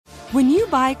When you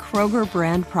buy Kroger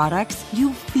brand products,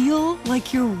 you feel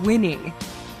like you're winning.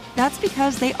 That's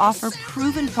because they offer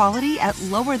proven quality at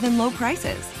lower than low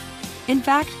prices. In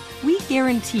fact, we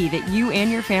guarantee that you and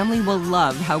your family will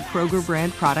love how Kroger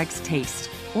brand products taste,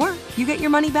 or you get your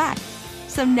money back.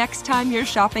 So next time you're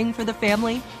shopping for the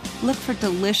family, look for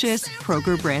delicious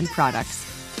Kroger brand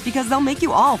products, because they'll make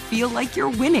you all feel like you're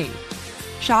winning.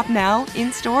 Shop now,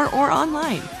 in-store, or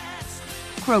online.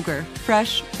 Kroger,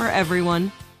 fresh for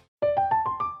everyone.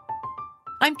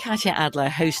 I'm Katya Adler,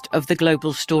 host of The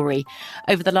Global Story.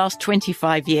 Over the last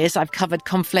 25 years, I've covered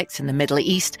conflicts in the Middle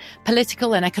East,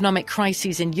 political and economic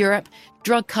crises in Europe,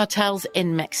 drug cartels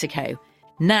in Mexico.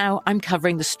 Now I'm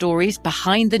covering the stories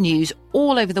behind the news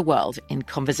all over the world in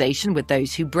conversation with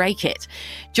those who break it.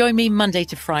 Join me Monday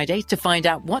to Friday to find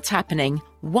out what's happening,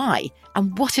 why,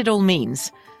 and what it all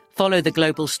means. Follow The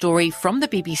Global Story from the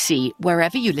BBC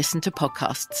wherever you listen to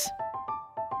podcasts.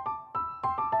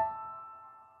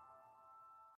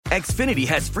 Xfinity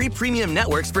has free premium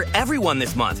networks for everyone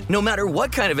this month, no matter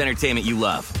what kind of entertainment you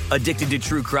love. Addicted to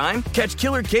true crime? Catch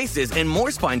killer cases and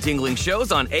more spine-tingling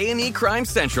shows on A&E Crime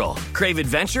Central. Crave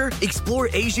adventure? Explore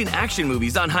Asian action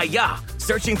movies on Hayya.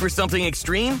 Searching for something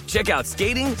extreme? Check out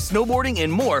skating, snowboarding,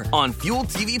 and more on Fuel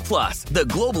TV Plus, the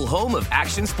global home of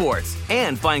action sports.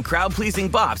 And find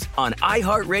crowd-pleasing bops on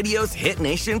iHeartRadio's Hit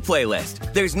Nation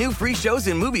playlist. There's new free shows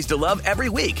and movies to love every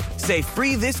week. Say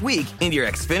free this week in your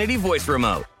Xfinity voice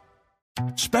remote.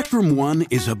 Spectrum One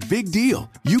is a big deal.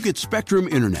 You get Spectrum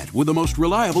Internet with the most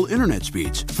reliable internet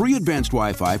speeds, free advanced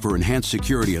Wi-Fi for enhanced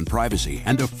security and privacy,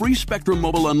 and a free Spectrum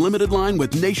Mobile Unlimited line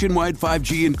with nationwide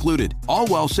 5G included, all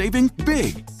while saving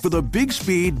big. For the big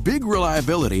speed, big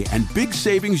reliability, and big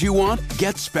savings you want,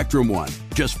 get Spectrum One.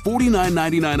 Just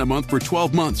 $49.99 a month for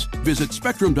 12 months. Visit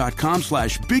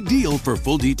spectrum.com/big deal for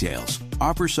full details.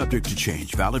 Offer subject to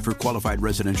change. Valid for qualified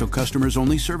residential customers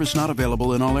only. Service not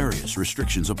available in all areas.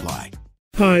 Restrictions apply.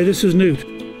 Hi, this is Newt.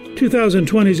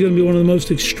 2020 is going to be one of the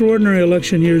most extraordinary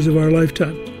election years of our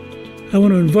lifetime. I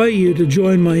want to invite you to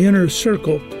join my inner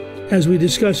circle as we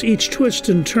discuss each twist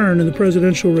and turn in the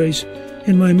presidential race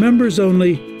in my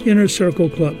members-only Inner Circle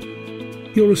Club.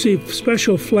 You'll receive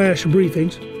special flash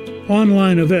briefings,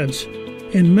 online events,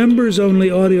 and members-only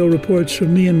audio reports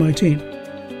from me and my team.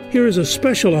 Here is a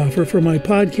special offer for my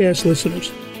podcast listeners.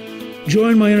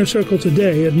 Join my Inner Circle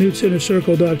today at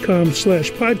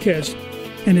newtsinnercircle.com/podcast.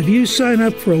 And if you sign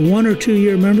up for a 1 or 2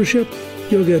 year membership,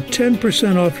 you'll get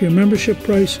 10% off your membership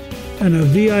price and a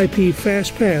VIP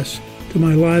Fast Pass to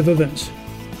my live events.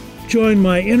 Join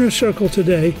my Inner Circle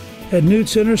today at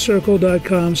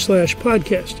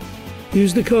newtsinnercircle.com/podcast.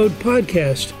 Use the code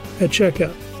PODCAST at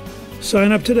checkout.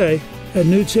 Sign up today at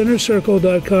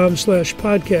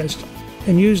newtsinnercircle.com/podcast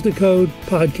and use the code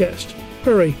PODCAST.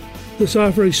 Hurry, this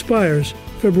offer expires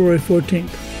February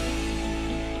 14th.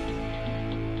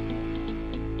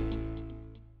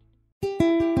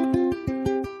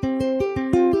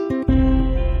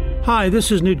 Hi,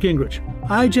 this is Newt Gingrich.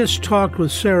 I just talked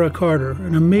with Sarah Carter,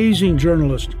 an amazing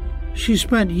journalist. She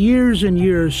spent years and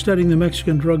years studying the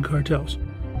Mexican drug cartels,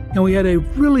 and we had a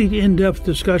really in-depth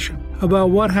discussion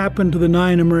about what happened to the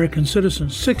 9 American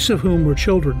citizens, 6 of whom were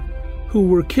children, who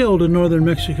were killed in northern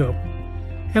Mexico.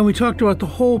 And we talked about the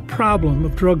whole problem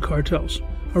of drug cartels.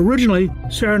 Originally,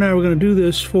 Sarah and I were going to do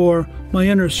this for my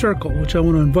Inner Circle, which I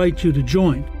want to invite you to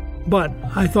join. But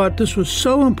I thought this was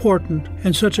so important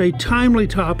and such a timely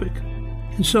topic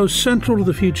and so central to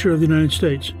the future of the United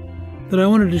States that I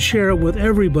wanted to share it with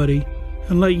everybody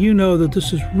and let you know that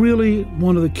this is really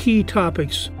one of the key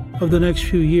topics of the next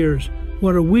few years.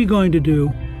 What are we going to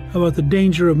do about the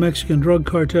danger of Mexican drug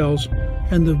cartels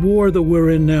and the war that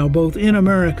we're in now, both in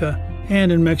America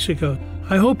and in Mexico?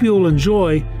 I hope you'll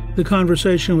enjoy the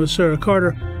conversation with Sarah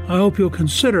Carter. I hope you'll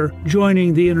consider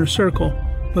joining the Inner Circle.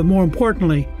 But more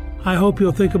importantly, I hope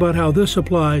you'll think about how this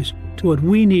applies to what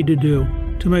we need to do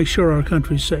to make sure our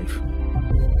country's safe.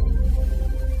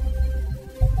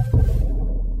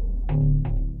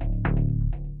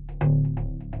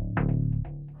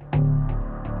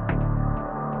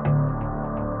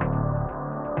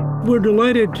 We're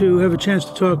delighted to have a chance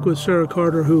to talk with Sarah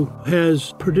Carter, who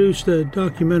has produced a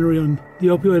documentary on the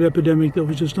opioid epidemic that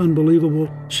was just unbelievable.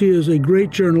 She is a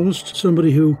great journalist,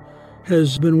 somebody who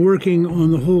has been working on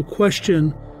the whole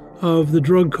question of the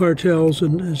drug cartels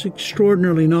and is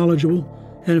extraordinarily knowledgeable.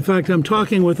 And in fact, I'm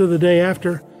talking with her the day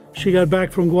after she got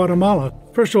back from Guatemala.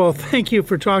 First of all, thank you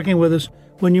for talking with us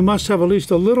when you must have at least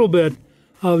a little bit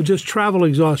of just travel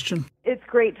exhaustion. It's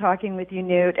great talking with you,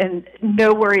 Newt, and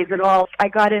no worries at all. I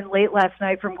got in late last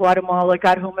night from Guatemala,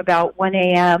 got home about 1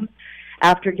 a.m.,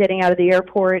 after getting out of the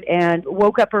airport and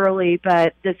woke up early,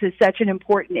 but this is such an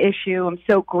important issue. I'm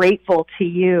so grateful to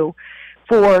you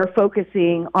for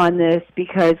focusing on this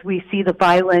because we see the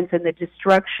violence and the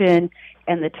destruction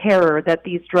and the terror that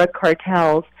these drug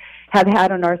cartels have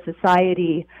had on our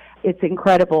society. It's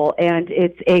incredible, and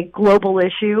it's a global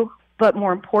issue, but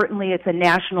more importantly, it's a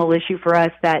national issue for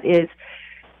us that is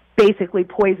basically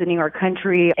poisoning our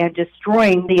country and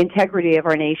destroying the integrity of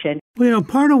our nation. Well,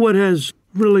 part of what has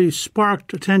really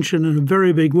sparked attention in a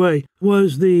very big way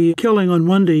was the killing on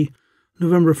Monday,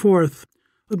 November 4th,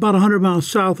 about 100 miles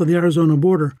south of the Arizona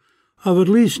border, of at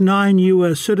least 9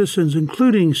 U.S. citizens,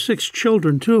 including 6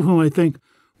 children, 2 of whom I think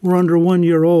were under 1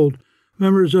 year old,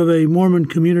 members of a Mormon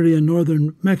community in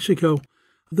northern Mexico.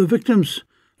 The victims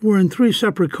were in 3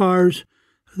 separate cars.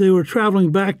 They were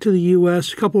traveling back to the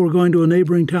U.S. A couple were going to a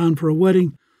neighboring town for a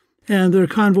wedding, and their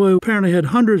convoy apparently had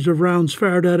hundreds of rounds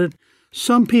fired at it.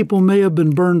 Some people may have been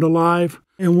burned alive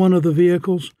in one of the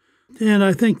vehicles. And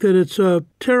I think that it's a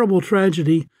terrible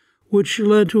tragedy, which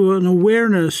led to an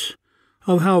awareness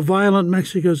of how violent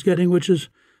Mexico is getting, which is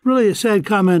really a sad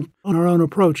comment on our own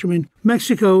approach. I mean,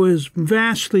 Mexico is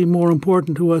vastly more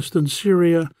important to us than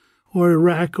Syria or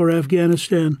Iraq or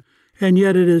Afghanistan, and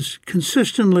yet it is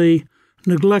consistently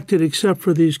neglected except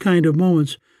for these kind of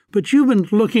moments. But you've been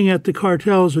looking at the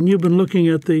cartels and you've been looking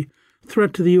at the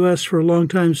threat to the U.S. for a long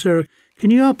time, Sarah. Can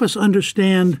you help us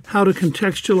understand how to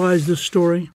contextualize this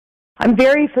story? I'm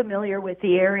very familiar with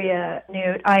the area,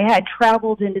 Newt. I had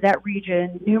traveled into that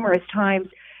region numerous times,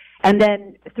 and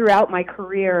then throughout my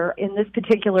career in this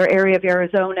particular area of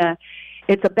Arizona,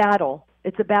 it's a battle.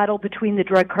 It's a battle between the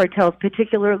drug cartels,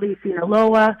 particularly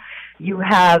Sinaloa. You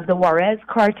have the Juarez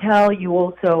cartel. You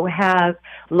also have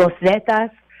Los Zetas,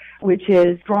 which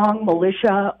is strong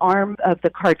militia arm of the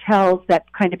cartels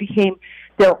that kind of became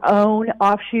their own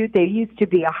offshoot. They used to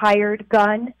be a hired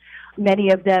gun.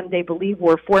 Many of them, they believe,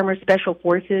 were former special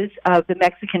forces of the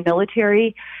Mexican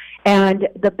military. And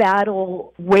the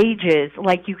battle wages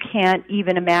like you can't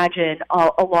even imagine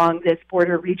along this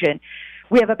border region.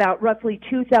 We have about roughly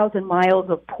 2,000 miles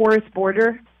of porous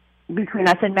border between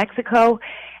us and Mexico,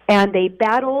 and they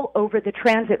battle over the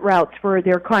transit routes for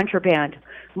their contraband,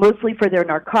 mostly for their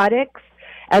narcotics,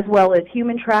 as well as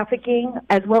human trafficking,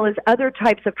 as well as other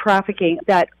types of trafficking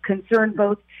that concern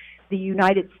both the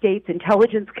United States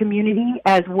intelligence community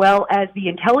as well as the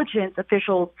intelligence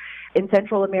officials in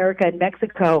Central America and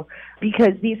Mexico,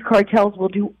 because these cartels will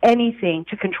do anything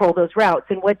to control those routes.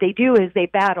 And what they do is they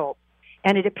battle.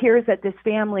 And it appears that this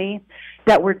family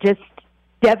that were just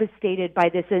devastated by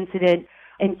this incident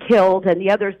and killed, and the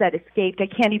others that escaped, I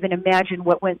can't even imagine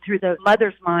what went through the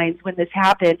mothers' minds when this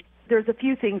happened. There's a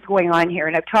few things going on here,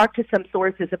 and I've talked to some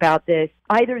sources about this.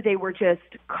 Either they were just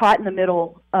caught in the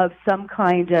middle of some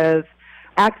kind of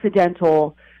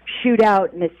accidental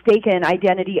shootout, mistaken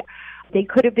identity. They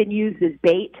could have been used as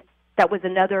bait. That was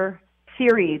another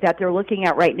theory that they're looking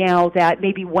at right now, that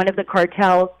maybe one of the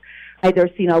cartels, either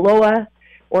Sinaloa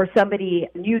or somebody,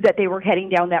 knew that they were heading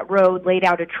down that road, laid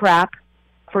out a trap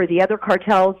for the other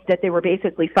cartels that they were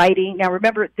basically fighting. Now,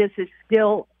 remember, this is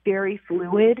still very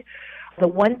fluid. The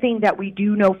one thing that we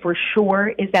do know for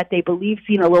sure is that they believe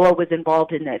Sinaloa was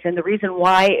involved in this. And the reason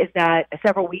why is that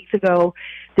several weeks ago,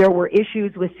 there were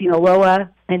issues with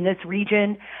Sinaloa in this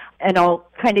region. And I'll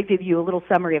kind of give you a little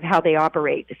summary of how they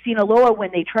operate. Sinaloa,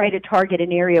 when they try to target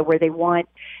an area where they want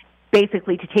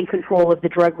basically to take control of the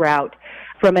drug route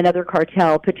from another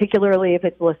cartel, particularly if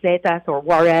it's Los Zetas or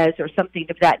Juarez or something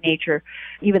of that nature,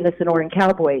 even the Sonoran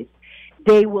Cowboys,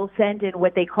 they will send in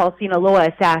what they call Sinaloa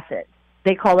assassins.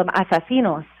 They call them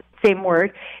asesinos, same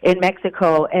word, in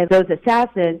Mexico. And those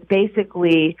assassins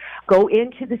basically go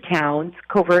into the towns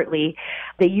covertly.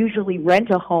 They usually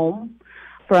rent a home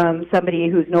from somebody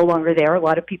who's no longer there. A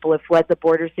lot of people have fled the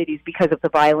border cities because of the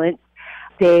violence.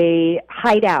 They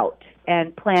hide out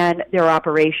and plan their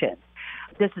operations.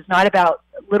 This is not about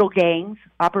little gangs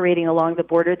operating along the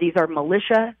border. These are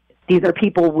militia. These are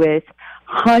people with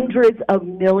hundreds of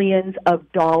millions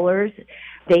of dollars.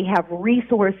 They have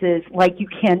resources like you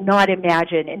cannot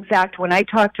imagine. In fact, when I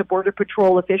talk to Border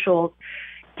Patrol officials,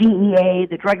 DEA,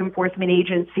 the Drug Enforcement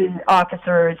Agency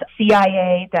officers,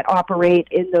 CIA that operate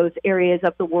in those areas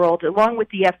of the world, along with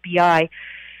the FBI,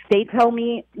 they tell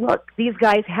me, look, these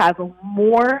guys have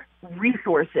more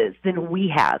resources than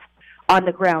we have on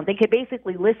the ground. They can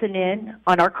basically listen in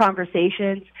on our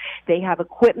conversations. They have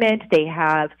equipment. They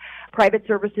have private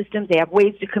service systems. They have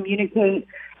ways to communicate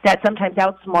that sometimes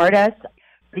outsmart us.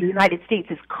 The United States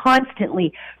is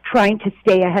constantly trying to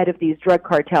stay ahead of these drug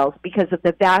cartels because of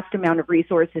the vast amount of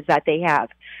resources that they have.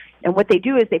 And what they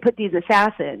do is they put these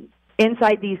assassins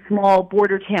inside these small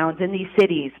border towns in these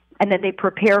cities, and then they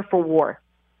prepare for war.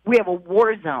 We have a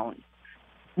war zone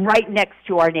right next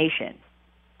to our nation,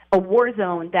 a war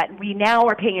zone that we now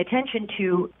are paying attention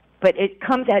to, but it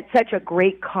comes at such a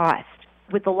great cost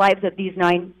with the lives of these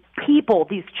 9 people,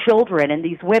 these children and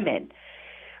these women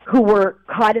who were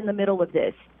caught in the middle of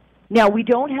this. Now, we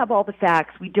don't have all the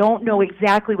facts. We don't know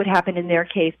exactly what happened in their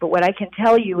case, but what I can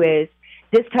tell you is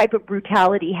this type of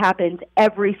brutality happens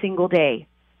every single day.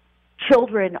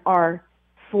 Children are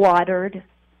slaughtered.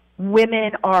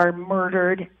 Women are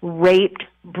murdered, raped,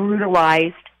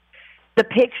 brutalized. The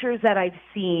pictures that I've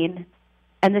seen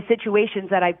and the situations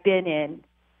that I've been in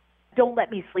don't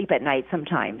let me sleep at night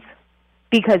sometimes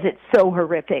because it's so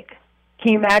horrific.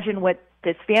 Can you imagine what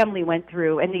this family went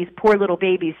through and these poor little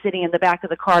babies sitting in the back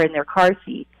of the car in their car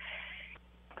seat?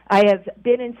 I have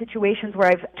been in situations where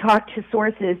I've talked to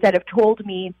sources that have told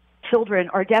me children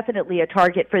are definitely a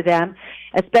target for them,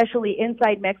 especially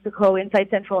inside Mexico, inside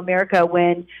Central America,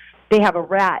 when they have a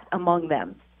rat among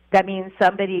them. That means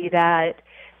somebody that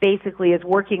basically is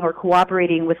working or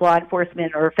cooperating with law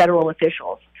enforcement or federal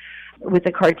officials with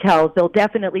the cartels. They'll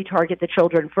definitely target the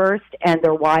children first and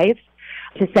their wives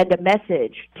to send a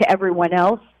message to everyone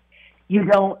else. You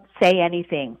don't say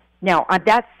anything. Now,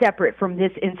 that's separate from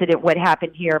this incident, what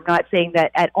happened here. I'm not saying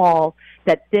that at all,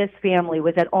 that this family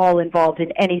was at all involved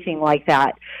in anything like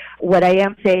that. What I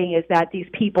am saying is that these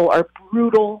people are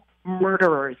brutal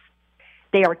murderers.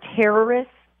 They are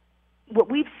terrorists. What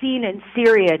we've seen in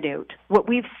Syria, Newt, what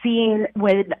we've seen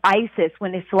when ISIS,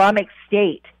 when Islamic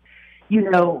State,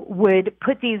 would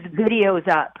put these videos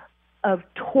up of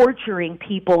torturing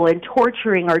people and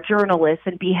torturing our journalists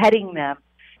and beheading them.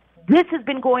 This has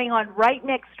been going on right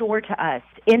next door to us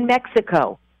in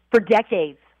Mexico for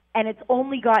decades, and it's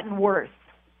only gotten worse.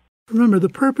 Remember, the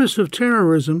purpose of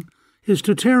terrorism is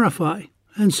to terrify.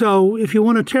 And so if you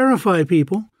want to terrify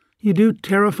people, you do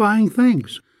terrifying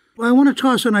things. I want to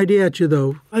toss an idea at you,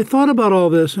 though. I thought about all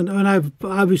this, and I've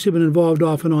obviously been involved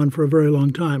off and on for a very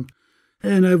long time,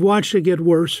 and I've watched it get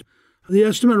worse. The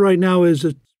estimate right now is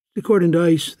that, according to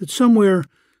ICE, that somewhere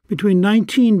between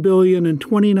 $19 billion and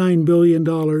 $29 billion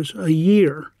a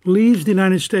year leaves the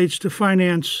United States to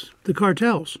finance the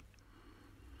cartels.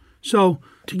 So,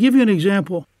 to give you an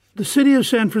example, the city of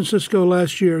San Francisco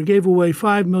last year gave away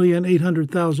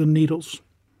 5,800,000 needles.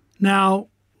 Now,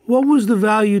 what was the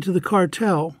value to the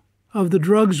cartel of the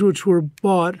drugs which were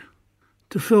bought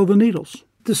to fill the needles?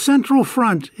 The central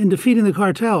front in defeating the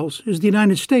cartels is the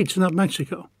United States, not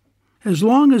Mexico. As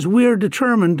long as we're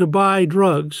determined to buy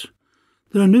drugs,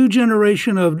 then a new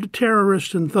generation of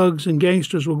terrorists and thugs and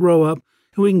gangsters will grow up,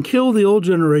 and we can kill the old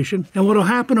generation. And what will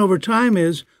happen over time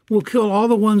is we'll kill all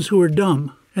the ones who are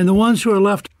dumb, and the ones who are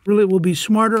left really will be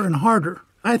smarter and harder.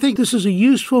 I think this is a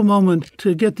useful moment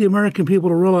to get the American people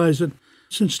to realize that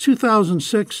since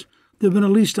 2006, there have been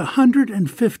at least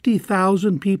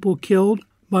 150,000 people killed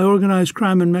by organized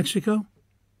crime in Mexico.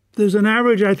 There's an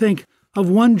average, I think, of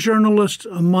one journalist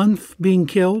a month being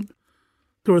killed.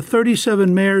 There were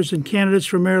 37 mayors and candidates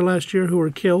for mayor last year who were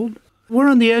killed. We're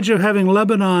on the edge of having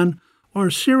Lebanon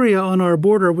or Syria on our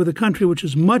border with a country which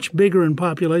is much bigger in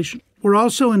population. We're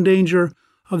also in danger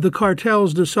of the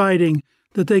cartels deciding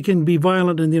that they can be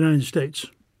violent in the United States.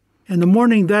 And the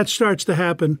morning that starts to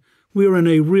happen, we're in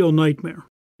a real nightmare.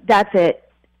 That's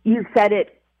it. You said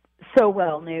it so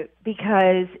well, Newt,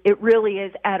 because it really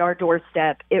is at our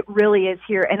doorstep. It really is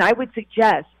here. And I would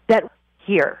suggest that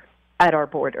here at our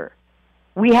border,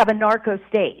 we have a narco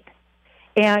state.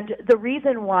 And the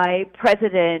reason why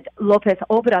President López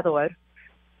Obrador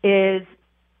is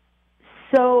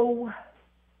so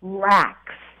lax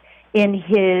in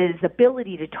his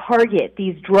ability to target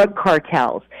these drug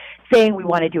cartels, saying we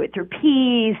want to do it through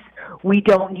peace, we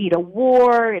don't need a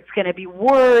war, it's going to be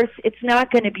worse. It's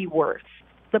not going to be worse.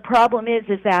 The problem is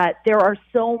that there are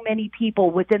so many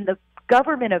people within the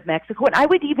government of Mexico, and I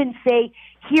would even say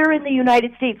here in the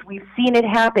United States, we've seen it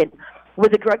happen, where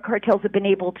the drug cartels have been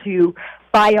able to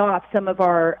buy off some of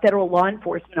our federal law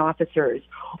enforcement officers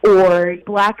or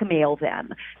blackmail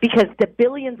them, because the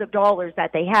billions of dollars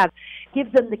that they have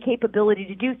gives them the capability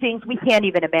to do things we can't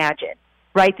even imagine,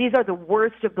 right? These are the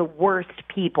worst of the worst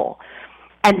people,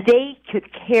 and they could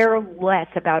care less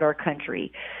about our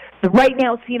country. Right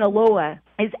now, Sinaloa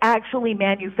is actually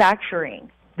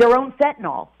manufacturing their own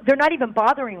fentanyl. They're not even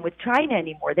bothering with China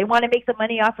anymore. They want to make the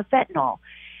money off of fentanyl.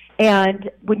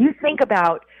 And when you think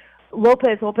about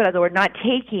López Obrador not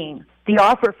taking the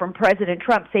offer from President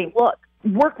Trump saying, look,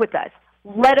 work with us.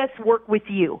 Let us work with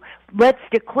you. Let's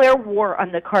declare war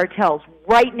on the cartels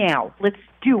right now. Let's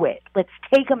do it. Let's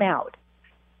take them out.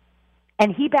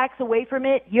 And he backs away from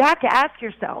it. You have to ask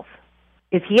yourself,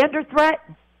 is he under threat?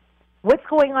 What's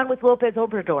going on with López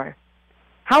Obrador?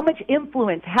 How much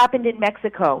influence happened in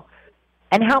Mexico,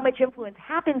 and how much influence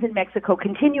happens in Mexico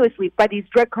continuously by these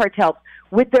drug cartels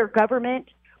with their government,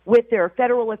 with their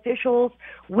federal officials,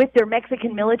 with their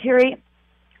Mexican military?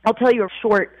 I'll tell you a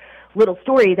short little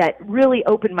story that really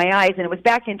opened my eyes, and it was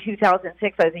back in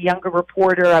 2006. I was a younger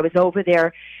reporter. I was over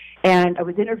there, and I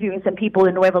was interviewing some people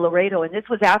in Nuevo Laredo, and this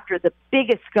was after the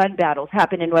biggest gun battles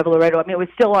happened in Nuevo Laredo. I mean, it was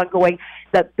still ongoing.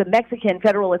 The Mexican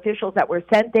federal officials that were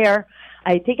sent there,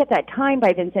 I think at that time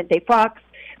by Vicente Fox,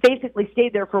 basically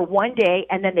stayed there for one day,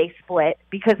 and then they split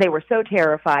because they were so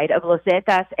terrified of Los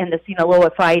Zetas and the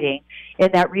Sinaloa fighting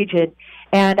in that region.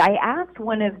 And I asked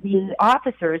one of the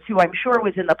officers, who I'm sure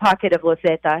was in the pocket of Los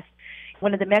Zetas,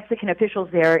 one of the Mexican officials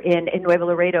there in Nuevo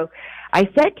Laredo, I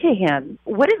said to him,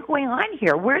 what is going on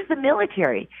here? Where's the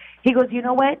military? He goes, you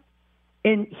know what?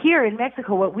 Here in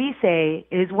Mexico, what we say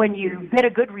is when you get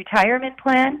a good retirement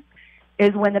plan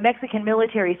is when the Mexican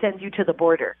military sends you to the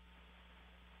border.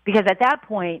 Because at that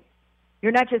point,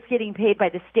 you're not just getting paid by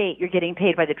the state, you're getting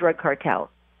paid by the drug cartels.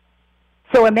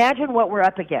 So imagine what we're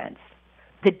up against.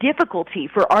 The difficulty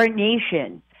for our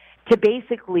nation to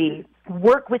basically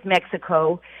work with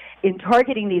Mexico in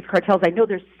targeting these cartels. I know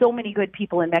there's so many good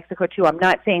people in Mexico, too. I'm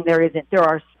not saying there isn't. There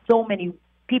are so many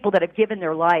people that have given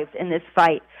their lives in this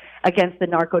fight against the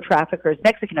narco-traffickers,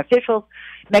 Mexican officials,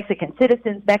 Mexican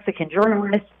citizens, Mexican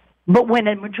journalists. But when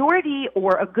a majority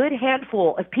or a good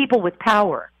handful of people with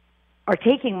power are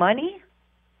taking money,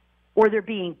 or they're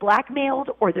being blackmailed,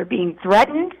 or they're being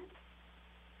threatened,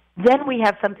 then we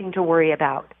have something to worry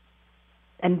about.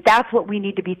 And that's what we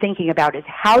need to be thinking about, is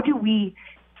how do we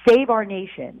save our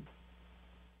nation,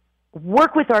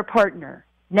 work with our partner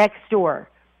next door,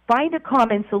 find a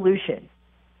common solution.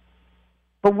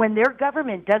 But when their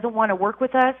government doesn't want to work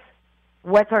with us,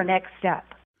 what's our next step?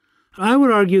 I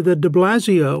would argue that de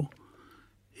Blasio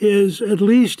is at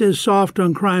least as soft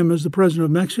on crime as the president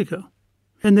of Mexico,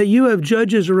 and that you have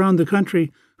judges around the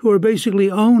country who are basically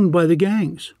owned by the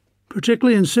gangs,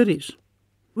 particularly in cities.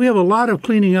 We have a lot of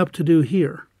cleaning up to do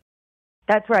here.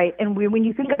 That's right. And when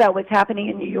you think about what's happening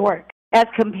in New York as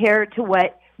compared to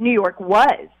what New York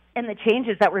was and the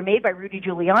changes that were made by Rudy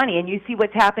Giuliani, and you see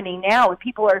what's happening now, and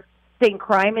people are saying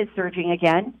crime is surging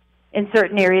again in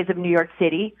certain areas of New York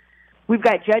City. We've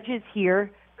got judges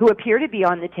here who appear to be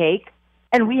on the take,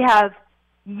 and we have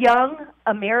young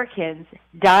Americans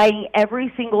dying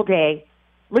every single day.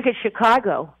 Look at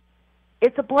Chicago.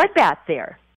 It's a bloodbath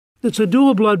there. It's a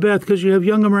dual bloodbath because you have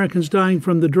young Americans dying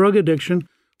from the drug addiction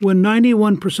when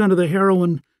 91% of the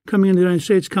heroin coming into the United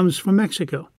States comes from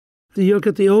Mexico. You look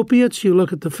at the opiates, you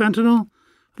look at the fentanyl.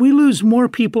 We lose more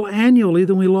people annually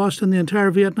than we lost in the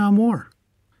entire Vietnam War.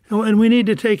 And we need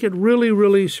to take it really,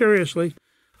 really seriously.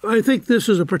 I think this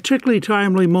is a particularly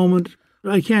timely moment.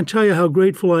 I can't tell you how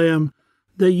grateful I am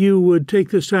that you would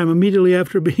take this time immediately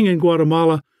after being in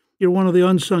Guatemala. You're one of the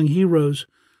unsung heroes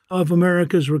of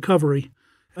America's recovery.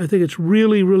 I think it's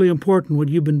really, really important what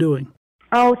you've been doing.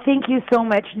 Oh, thank you so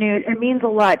much, Newt. It means a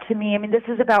lot to me. I mean, this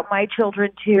is about my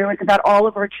children, too. It's about all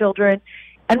of our children.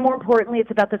 And more importantly,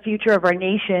 it's about the future of our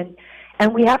nation.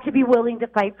 And we have to be willing to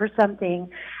fight for something.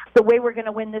 The way we're going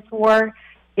to win this war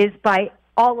is by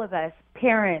all of us,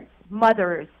 parents,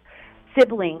 mothers,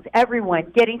 siblings,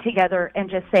 everyone getting together and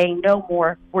just saying, no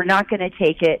more. We're not going to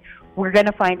take it. We're going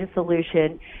to find a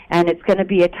solution. And it's going to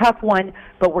be a tough one,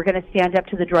 but we're going to stand up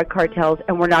to the drug cartels,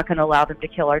 and we're not going to allow them to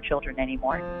kill our children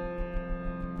anymore.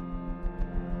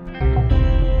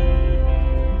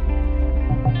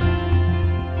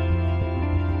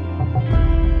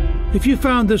 If you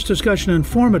found this discussion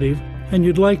informative and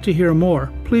you'd like to hear more,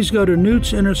 please go to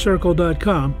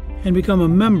newtsinnercircle.com and become a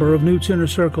member of Newt's Inner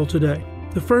Circle today.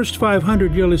 The first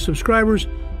 500 yearly subscribers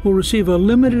will receive a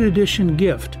limited edition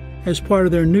gift as part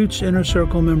of their Newt's Inner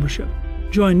Circle membership.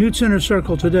 Join Newt's Inner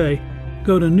Circle today.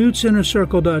 Go to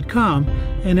newtsinnercircle.com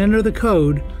and enter the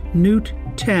code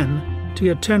NEWT10 to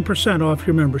get 10% off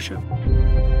your membership.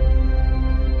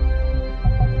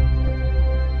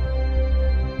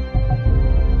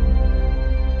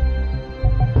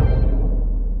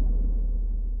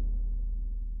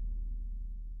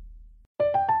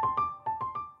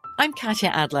 I'm Katya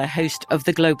Adler, host of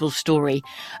The Global Story.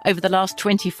 Over the last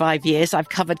 25 years, I've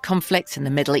covered conflicts in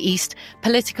the Middle East,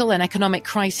 political and economic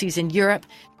crises in Europe,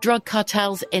 drug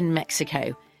cartels in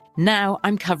Mexico. Now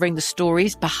I'm covering the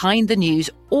stories behind the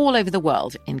news all over the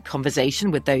world in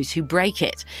conversation with those who break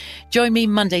it. Join me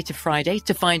Monday to Friday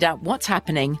to find out what's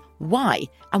happening, why,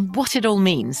 and what it all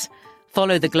means.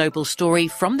 Follow The Global Story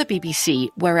from the BBC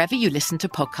wherever you listen to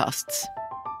podcasts.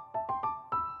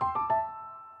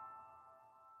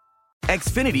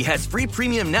 Xfinity has free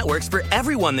premium networks for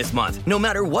everyone this month, no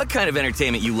matter what kind of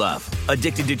entertainment you love.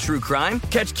 Addicted to true crime?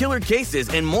 Catch killer cases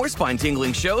and more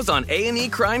spine-tingling shows on A&E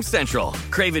Crime Central.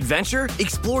 Crave adventure?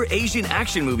 Explore Asian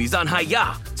action movies on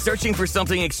Hi-Ya. Searching for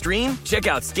something extreme? Check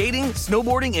out skating,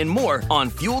 snowboarding, and more on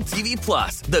Fuel TV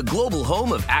Plus, the global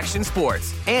home of action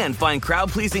sports. And find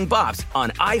crowd-pleasing bops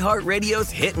on iHeartRadio's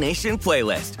Hit Nation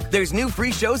playlist. There's new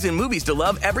free shows and movies to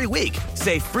love every week.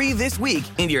 Say free this week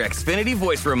in your Xfinity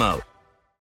voice remote.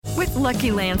 With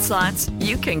Lucky Land Slots,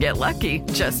 you can get lucky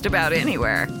just about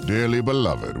anywhere. Dearly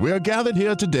beloved, we are gathered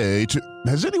here today to...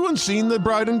 Has anyone seen the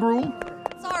bride and groom?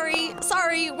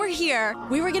 Sorry, we're here.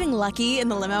 We were getting lucky in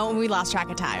the limo and we lost track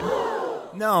of time.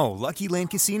 No, Lucky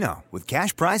Land Casino, with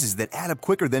cash prizes that add up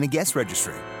quicker than a guest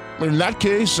registry. In that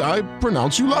case, I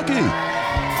pronounce you lucky.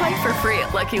 Play for free at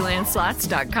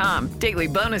LuckyLandSlots.com. Daily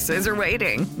bonuses are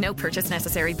waiting. No purchase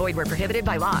necessary. Void where prohibited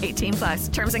by law.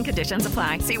 18+. Terms and conditions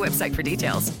apply. See website for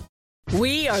details.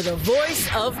 We are the voice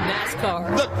of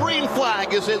NASCAR. The green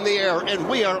flag is in the air, and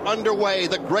we are underway.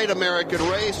 The Great American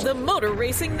Race. The Motor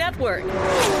Racing Network.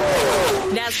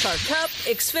 NASCAR Cup,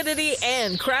 Xfinity,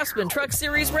 and Craftsman Truck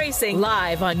Series Racing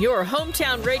live on your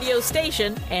hometown radio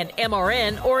station and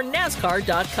MRN or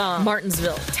NASCAR.com.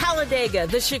 Martinsville, Talladega,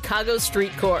 the Chicago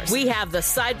Street Course. We have the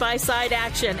side-by-side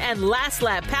action and last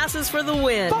lap passes for the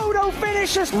win. Photo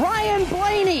finishes. Ryan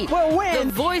Blaney will win.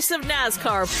 The voice of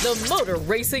NASCAR, the Motor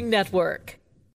Racing Network.